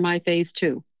planning for my phase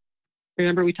 2.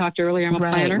 Remember we talked earlier, I'm a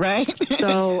planner. Right.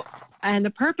 So, and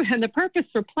the purpose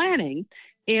for planning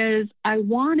is I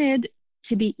wanted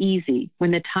to be easy when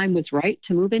the time was right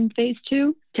to move in phase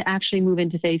 2 to actually move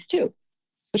into phase 2,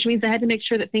 which means I had to make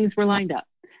sure that things were lined up.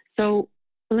 So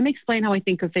let me explain how I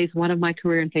think of phase 1 of my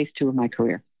career and phase 2 of my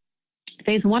career.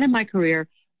 Phase 1 of my career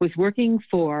was working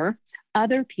for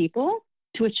other people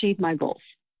to achieve my goals.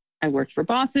 I worked for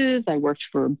bosses, I worked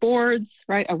for boards,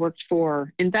 right? I worked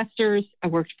for investors, I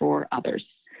worked for others.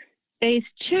 Phase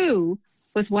 2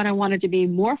 was what I wanted to be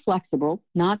more flexible,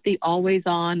 not the always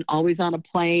on a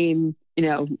plane,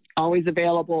 always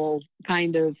available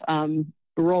kind of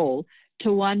role,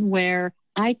 to one where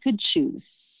I could choose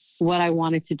what I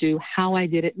wanted to do, how I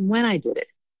did it, and when I did it,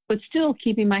 but still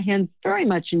keeping my hands very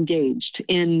much engaged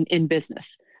in business.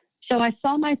 So I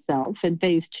saw myself in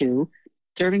phase 2,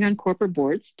 serving on corporate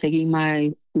boards, taking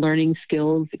my learning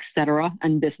skills, et cetera,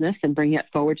 and business and bringing it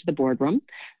forward to the boardroom.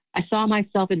 I saw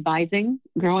myself advising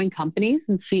growing companies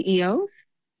and CEOs.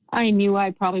 I knew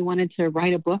I probably wanted to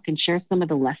write a book and share some of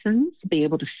the lessons, be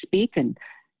able to speak and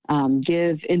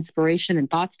give inspiration and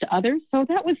thoughts to others. So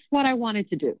that was what I wanted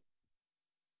to do.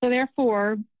 So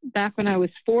therefore, back when I was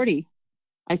 40,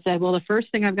 I said, well, the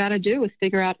first thing I've got to do is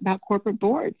figure out about corporate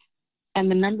boards. And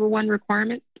the number one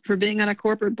requirement for being on a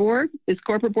corporate board is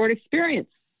corporate board experience.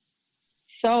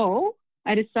 So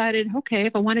I decided, okay,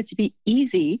 if I want it to be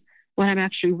easy when I'm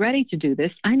actually ready to do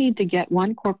this, I need to get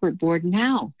one corporate board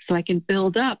now so I can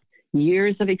build up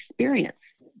years of experience.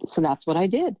 So that's what I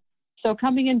did. So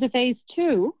coming into phase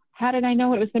 2, how did I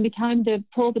know it was going to be time to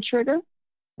pull the trigger?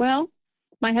 Well,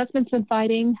 my husband's been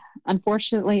fighting,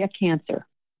 unfortunately, a cancer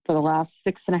for the last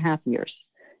 6.5 years.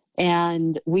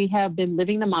 And we have been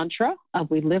living the mantra of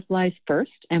we live life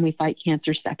first and we fight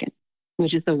cancer second,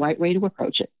 which is the right way to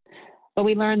approach it. But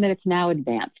we learned that it's now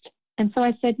advanced. And so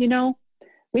I said,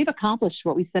 we've accomplished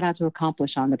what we set out to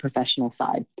accomplish on the professional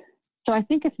side. So I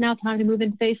think it's now time to move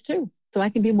into phase 2. So I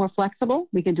can be more flexible.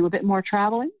 We can do a bit more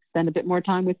traveling, spend a bit more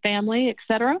time with family, et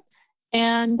cetera.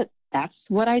 And that's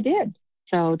what I did.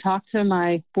 So talked to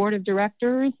my board of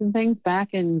directors and things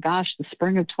back in, the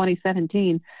spring of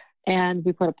 2017. And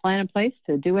we put a plan in place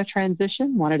to do a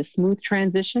transition, wanted a smooth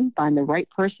transition, find the right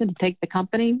person to take the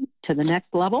company to the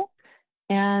next level.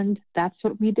 And that's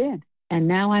what we did. And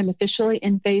now I'm officially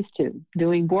in phase 2,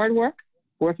 doing board work,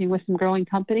 working with some growing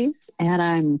companies, and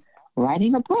I'm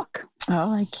writing a book.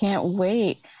 Oh, I can't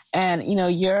wait. And,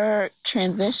 your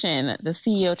transition, the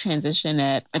CEO transition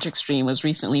at Metric Stream was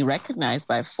recently recognized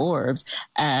by Forbes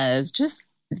as just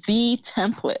the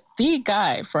template, the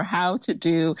guide for how to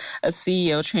do a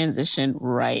CEO transition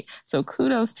right. So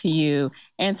kudos to you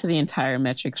and to the entire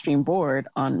Metric Stream board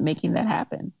on making that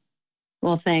happen.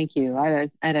 Well, thank you. I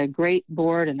had a great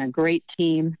board and a great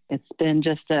team. It's been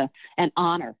just an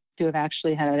honor to have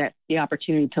actually had the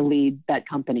opportunity to lead that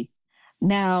company.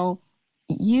 Now,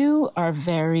 you are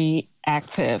very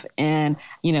active and,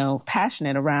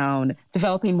 passionate around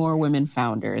developing more women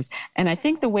founders. And I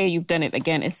think the way you've done it,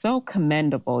 again, is so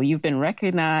commendable. You've been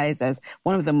recognized as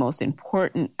one of the most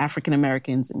important African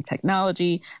Americans in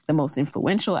technology, the most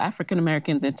influential African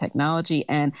Americans in technology.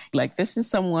 And this is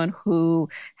someone who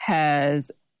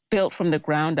has built from the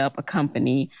ground up a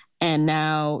company. And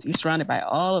now you're surrounded by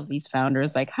all of these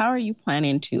founders. How are you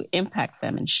planning to impact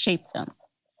them and shape them?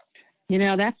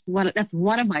 That's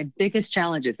one of my biggest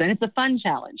challenges, and it's a fun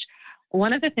challenge.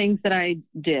 One of the things that I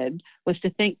did was to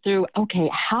think through, okay,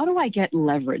 how do I get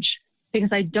leverage? Because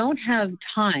I don't have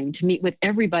time to meet with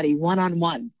everybody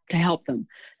one-on-one to help them.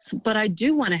 But I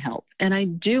do want to help, and I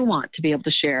do want to be able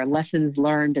to share lessons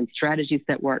learned and strategies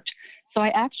that worked. So I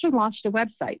actually launched a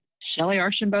website,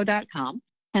 ShellyeArchambeau.com,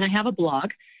 and I have a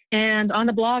blog. And on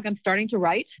the blog, I'm starting to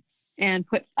write and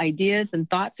put ideas and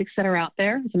thoughts, et cetera, out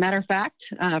there. As a matter of fact,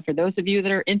 for those of you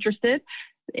that are interested,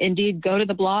 indeed go to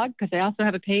the blog, because I also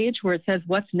have a page where it says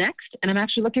what's next, and I'm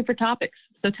actually looking for topics.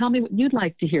 So tell me what you'd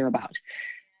like to hear about.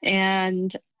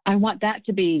 And I want that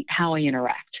to be how I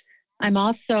interact. I'm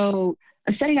also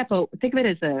setting up think of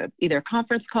it as either a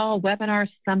conference call, webinar,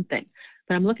 something.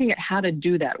 But I'm looking at how to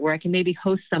do that, where I can maybe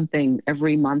host something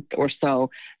every month or so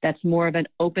that's more of an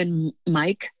open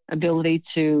mic ability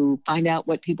to find out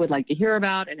what people would like to hear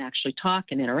about and actually talk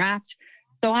and interact.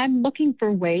 So I'm looking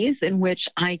for ways in which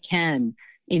I can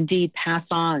indeed pass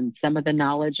on some of the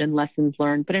knowledge and lessons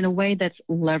learned, but in a way that's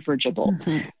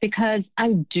leverageable, because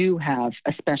I do have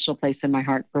a special place in my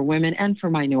heart for women and for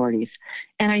minorities.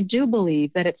 And I do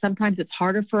believe that sometimes it's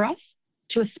harder for us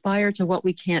to aspire to what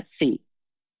we can't see.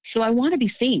 So I want to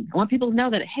be seen. I want people to know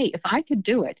that, hey, if I could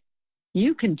do it,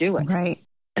 you can do it. Right.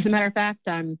 As a matter of fact,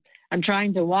 I'm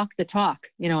trying to walk the talk.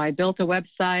 I built a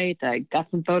website. I got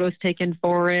some photos taken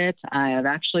for it. I have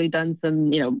actually done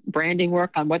some, branding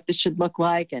work on what this should look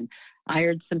like, and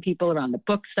hired some people around the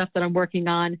book stuff that I'm working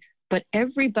on. But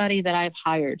everybody that I've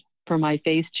hired for my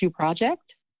phase 2 project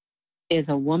is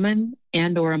a woman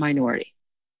and or a minority.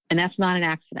 And that's not an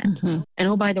accident. And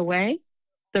oh, by the way,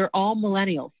 they're all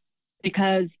millennials,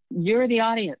 because you're the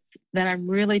audience that I'm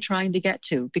really trying to get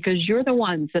to, because you're the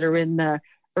ones that are in the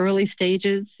early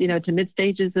stages, to mid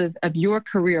stages of your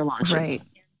career launch. Right.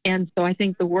 And so I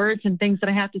think the words and things that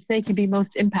I have to say can be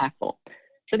most impactful.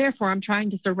 So therefore, I'm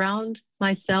trying to surround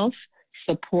myself,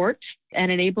 support,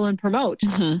 and enable and promote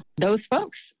those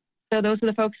folks. So those are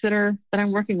the folks that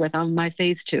I'm working with on my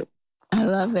phase 2. I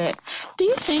love it. Do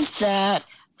you think that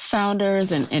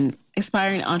founders and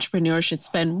aspiring entrepreneurs should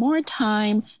spend more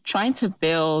time trying to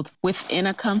build within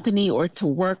a company or to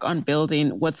work on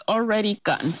building what's already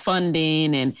gotten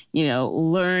funding and,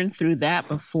 learn through that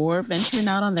before venturing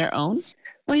out on their own?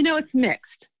 Well, it's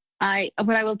mixed.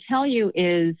 What I will tell you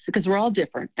is, because we're all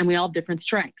different and we all have different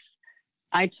strengths.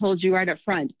 I told you right up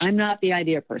front, I'm not the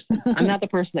idea person. I'm not the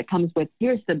person that comes with,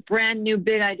 here's the brand new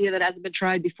big idea that hasn't been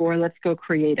tried before. Let's go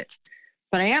create it.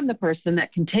 But I am the person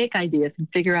that can take ideas and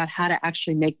figure out how to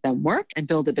actually make them work and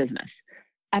build a business.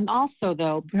 I'm also,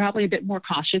 though, probably a bit more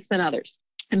cautious than others.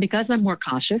 And because I'm more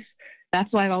cautious,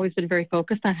 that's why I've always been very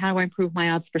focused on how I improve my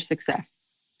odds for success.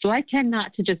 So I tend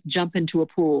not to just jump into a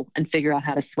pool and figure out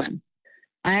how to swim.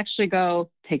 I actually go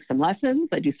take some lessons.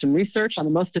 I do some research on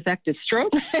the most effective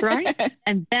strokes, right?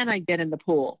 And then I get in the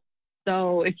pool.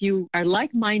 So if you are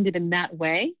like-minded in that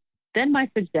way, then my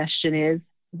suggestion is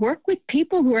work with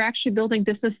people who are actually building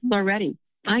businesses already.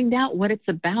 Find out what it's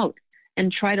about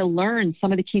and try to learn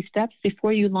some of the key steps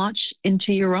before you launch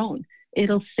into your own.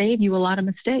 It'll save you a lot of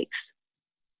mistakes.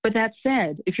 But that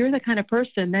said, if you're the kind of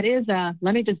person that is,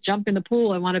 let me just jump in the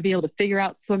pool, I want to be able to figure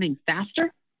out swimming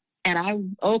faster, and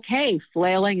I'm okay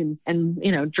flailing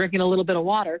and drinking a little bit of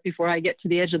water before I get to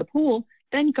the edge of the pool,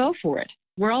 then go for it.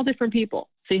 We're all different people.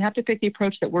 So you have to pick the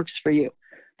approach that works for you.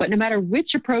 But no matter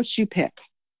which approach you pick,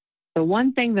 the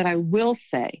one thing that I will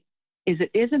say is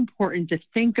it is important to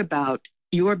think about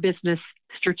your business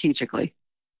strategically.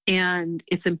 And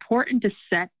it's important to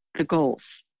set the goals.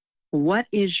 What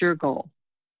is your goal?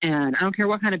 And I don't care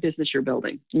what kind of business you're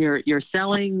building. You're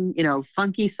selling,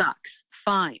 funky socks.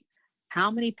 Fine. How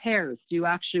many pairs do you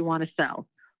actually want to sell?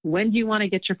 When do you want to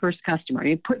get your first customer?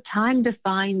 Put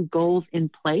time-defined goals in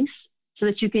place so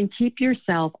that you can keep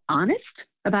yourself honest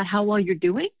about how well you're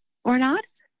doing or not,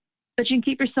 but you can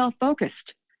keep yourself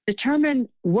focused. Determine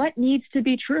what needs to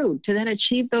be true to then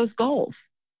achieve those goals.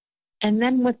 And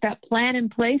then with that plan in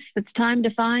place that's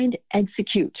time-defined,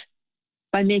 execute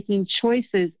by making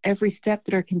choices every step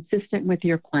that are consistent with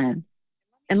your plan.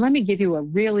 And let me give you a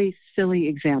really silly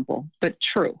example, but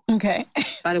true. Okay.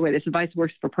 By the way, this advice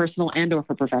works for personal and or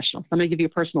for professional. So I'm going to give you a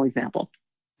personal example.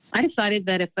 I decided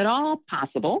that if at all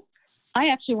possible, I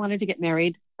actually wanted to get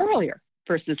married earlier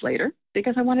versus later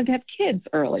because I wanted to have kids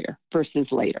earlier versus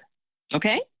later.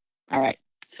 Okay? All right.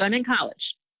 So I'm in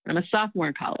college. I'm a sophomore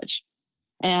in college.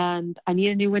 And I need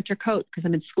a new winter coat because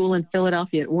I'm in school in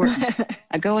Philadelphia at work.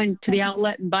 I go into the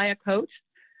outlet and buy a coat.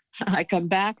 I come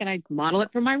back and I model it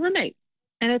for my roommate.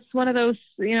 And it's one of those,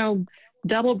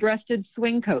 double-breasted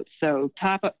swing coats. So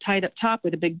tied up top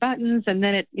with the big buttons, and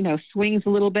then it, swings a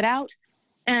little bit out.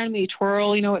 And we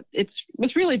twirl, it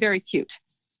was really very cute.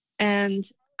 And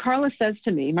Carla says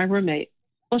to me, my roommate,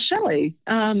 well, Shellye,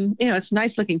 it's a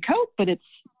nice-looking coat, but it's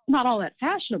not all that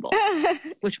fashionable,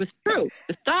 which was true.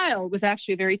 The style was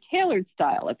actually a very tailored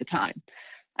style at the time.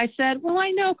 I said, well,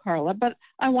 I know, Carla, but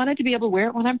I wanted to be able to wear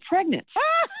it when I'm pregnant.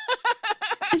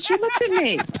 And she looked at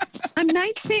me. I'm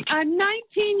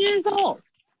 19 years old,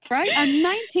 right? I'm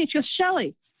 19. She goes,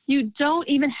 Shellye, you don't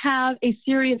even have a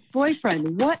serious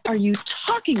boyfriend. What are you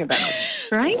talking about?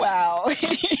 Right? Wow.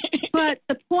 But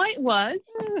the point was,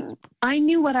 I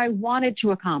knew what I wanted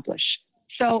to accomplish.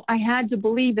 So I had to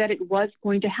believe that it was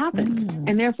going to happen.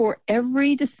 And therefore,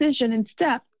 every decision and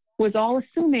step was all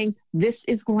assuming this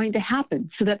is going to happen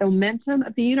so that the momentum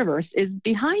of the universe is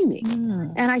behind me.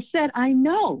 And I said, I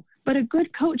know, but a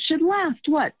good coat should last,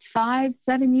 5-7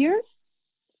 years?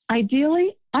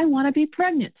 Ideally, I want to be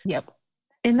pregnant. Yep.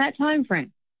 In that time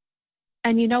frame.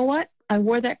 And you know what? I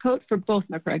wore that coat for both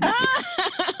my pregnancies.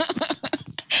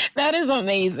 That is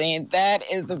amazing. That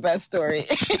is the best story.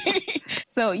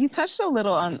 So you touched a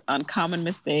little on common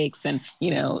mistakes and,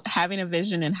 having a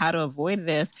vision and how to avoid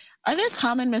this. Are there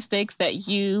common mistakes that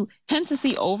you tend to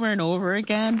see over and over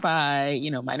again by,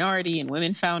 minority and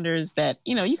women founders that,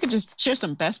 you could just share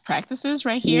some best practices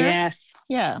right here? Yes.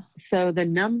 Yeah. So the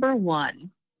number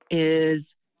one is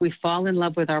we fall in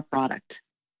love with our product.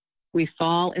 We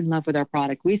fall in love with our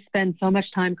product. We spend so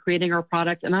much time creating our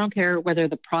product, and I don't care whether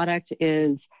the product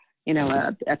is,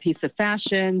 a piece of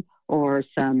fashion or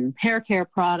some hair care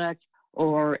product,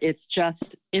 or it's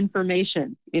just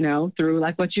information, through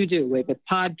like what you do with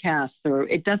podcasts, or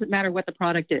it doesn't matter what the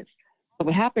product is. But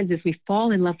what happens is we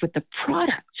fall in love with the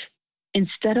product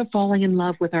instead of falling in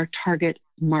love with our target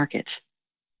market.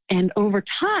 And over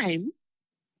time,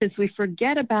 as we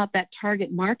forget about that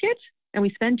target market and we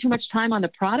spend too much time on the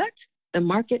product, the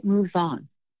market moves on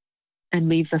and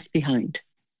leaves us behind.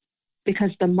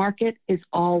 because the market is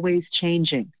always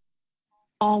changing,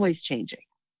 always changing.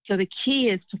 So the key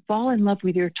is to fall in love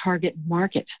with your target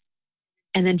market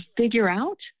and then figure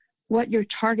out what your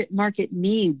target market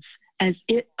needs as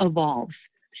it evolves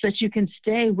so that you can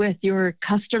stay with your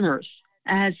customers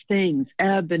as things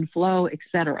ebb and flow,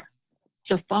 etc.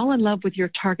 So fall in love with your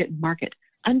target market.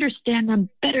 Understand them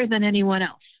better than anyone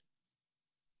else.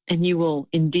 And you will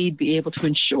indeed be able to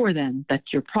ensure then that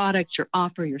your product, your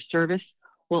offer, your service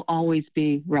will always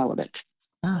be relevant.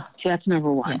 So that's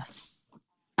number one. Yes.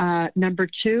 Number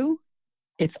two,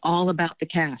 it's all about the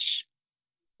cash.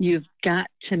 You've got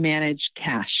to manage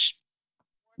cash.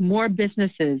 More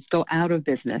businesses go out of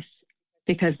business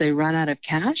because they run out of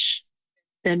cash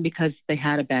than because they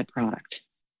had a bad product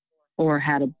or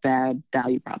had a bad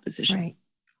value proposition. Right.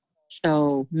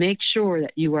 So make sure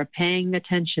that you are paying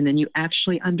attention and you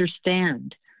actually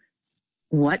understand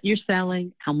what you're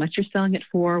selling, how much you're selling it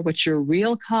for, what your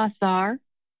real costs are,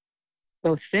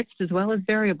 both fixed as well as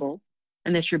variable,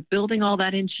 and that you're building all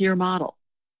that into your model.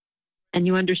 And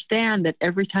you understand that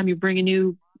every time you bring a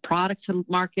new product to the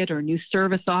market or a new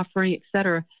service offering, et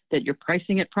cetera, that you're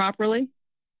pricing it properly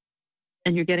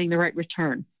and you're getting the right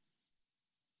return.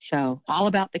 So all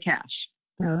about the cash.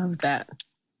 I love that.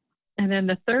 And then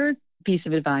the third piece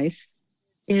of advice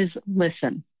is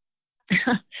listen.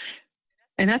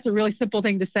 And that's a really simple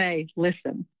thing to say,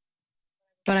 listen.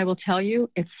 But I will tell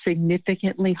you, it's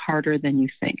significantly harder than you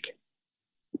think.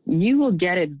 You will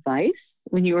get advice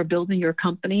when you are building your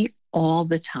company all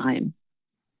the time.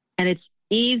 And it's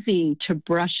easy to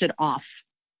brush it off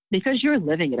because you're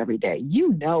living it every day.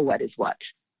 You know what is what.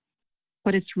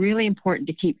 But it's really important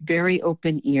to keep very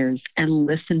open ears and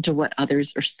listen to what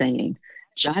others are saying.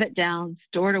 Jot it down,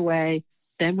 store it away.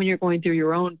 Then when you're going through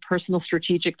your own personal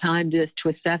strategic time to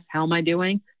assess how am I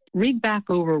doing, read back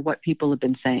over what people have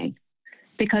been saying.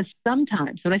 Because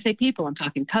sometimes, when I say people, I'm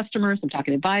talking customers, I'm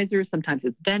talking advisors, sometimes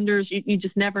it's vendors. You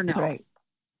just never know. Right.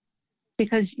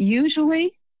 Because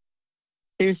usually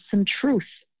there's some truth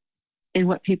in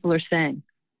what people are saying,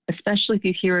 especially if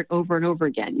you hear it over and over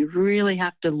again. You really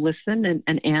have to listen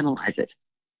and analyze it.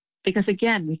 Because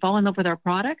again, we fall in love with our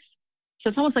products. So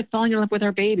it's almost like falling in love with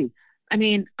our baby. I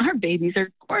mean, our babies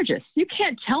are gorgeous. You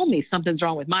can't tell me something's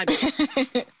wrong with my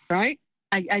baby, right?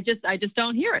 I just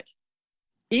don't hear it.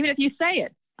 Even if you say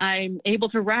it, I'm able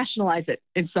to rationalize it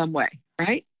in some way,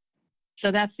 right?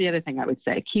 So that's the other thing I would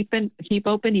say. Keep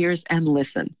open ears and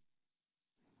listen.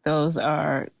 Those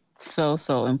are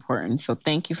so important. So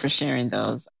thank you for sharing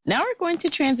those. Now we're going to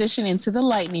transition into the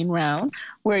lightning round,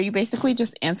 where you basically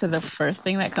just answer the first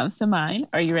thing that comes to mind.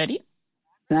 Are you ready?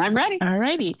 I'm ready. All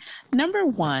righty. Number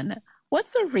one,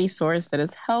 what's a resource that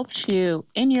has helped you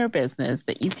in your business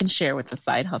that you can share with the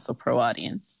Side Hustle Pro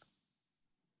audience?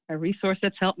 A resource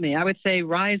that's helped me, I would say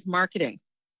Rise Marketing.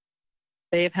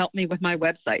 They have helped me with my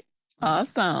website.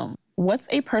 Awesome. What's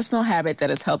a personal habit that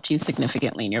has helped you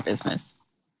significantly in your business?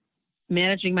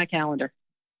 Managing my calendar,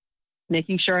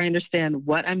 making sure I understand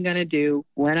what I'm going to do,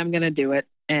 when I'm going to do it,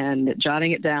 and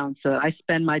jotting it down so that I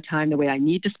spend my time the way I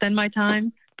need to spend my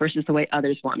time versus the way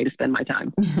others want me to spend my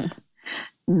time.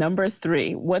 Number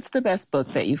three, what's the best book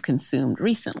that you've consumed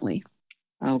recently?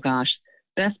 Oh, gosh.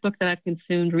 Best book that I've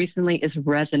consumed recently is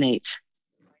Resonate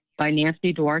by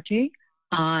Nancy Duarte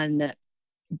on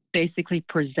basically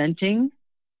presenting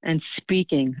and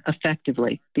speaking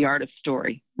effectively, the art of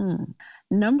story.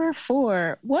 Number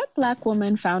four, what Black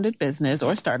woman-founded business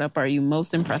or startup are you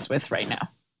most impressed with right now?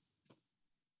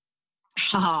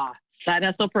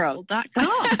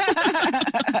 SideHustlePro.com.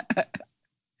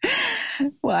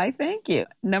 Why, thank you.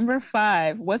 Number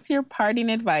five, what's your parting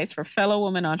advice for fellow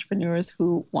women entrepreneurs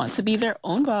who want to be their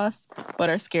own boss but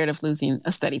are scared of losing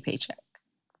a steady paycheck?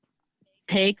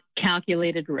 Take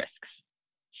calculated risks.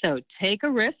 So take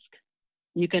a risk.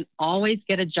 You can always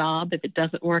get a job if it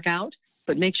doesn't work out,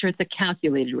 but make sure it's a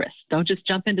calculated risk. Don't just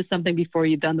jump into something before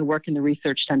you've done the work and the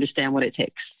research to understand what it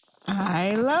takes.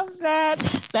 I love that.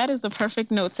 That is the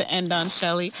perfect note to end on,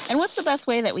 Shellye. And what's the best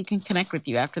way that we can connect with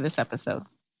you after this episode?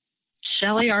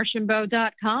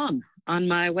 ShellyeArchambeau.com. On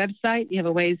my website, you have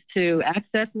a ways to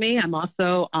access me. I'm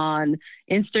also on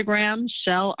Instagram,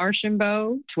 Shell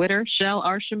Archambeau, Twitter, Shell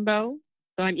Archambeau.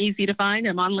 So I'm easy to find.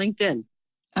 I'm on LinkedIn.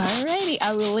 All righty.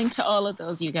 I will link to all of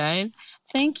those, you guys.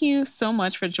 Thank you so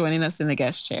much for joining us in the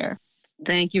guest chair.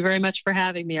 Thank you very much for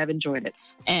having me. I've enjoyed it.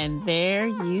 And there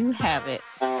you have it.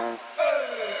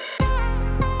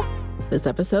 This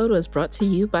episode was brought to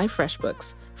you by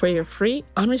FreshBooks. For your free,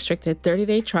 unrestricted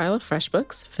 30-day trial of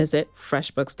FreshBooks, visit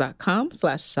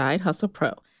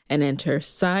freshbooks.com/sidehustlepro and enter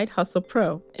Side Hustle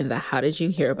Pro in the How Did You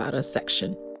Hear About Us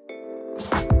section.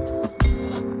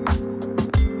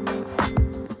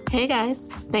 Hey guys,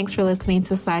 thanks for listening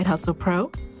to Side Hustle Pro.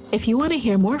 If you want to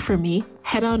hear more from me,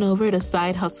 head on over to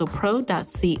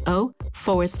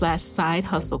sidehustlepro.co/Side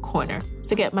Hustle Corner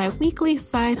to get my weekly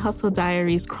Side Hustle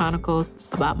Diaries chronicles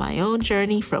about my own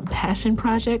journey from passion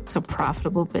project to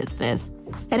profitable business.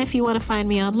 And if you want to find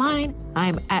me online,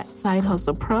 I'm at Side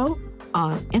Hustle Pro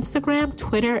on Instagram,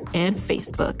 Twitter, and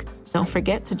Facebook. Don't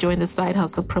forget to join the Side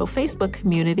Hustle Pro Facebook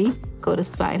community. Go to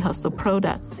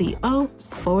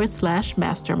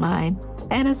sidehustlepro.co/mastermind.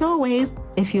 And as always,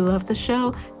 if you love the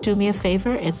show, do me a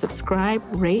favor and subscribe,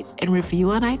 rate, and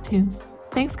review on iTunes.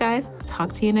 Thanks, guys.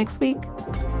 Talk to you next week.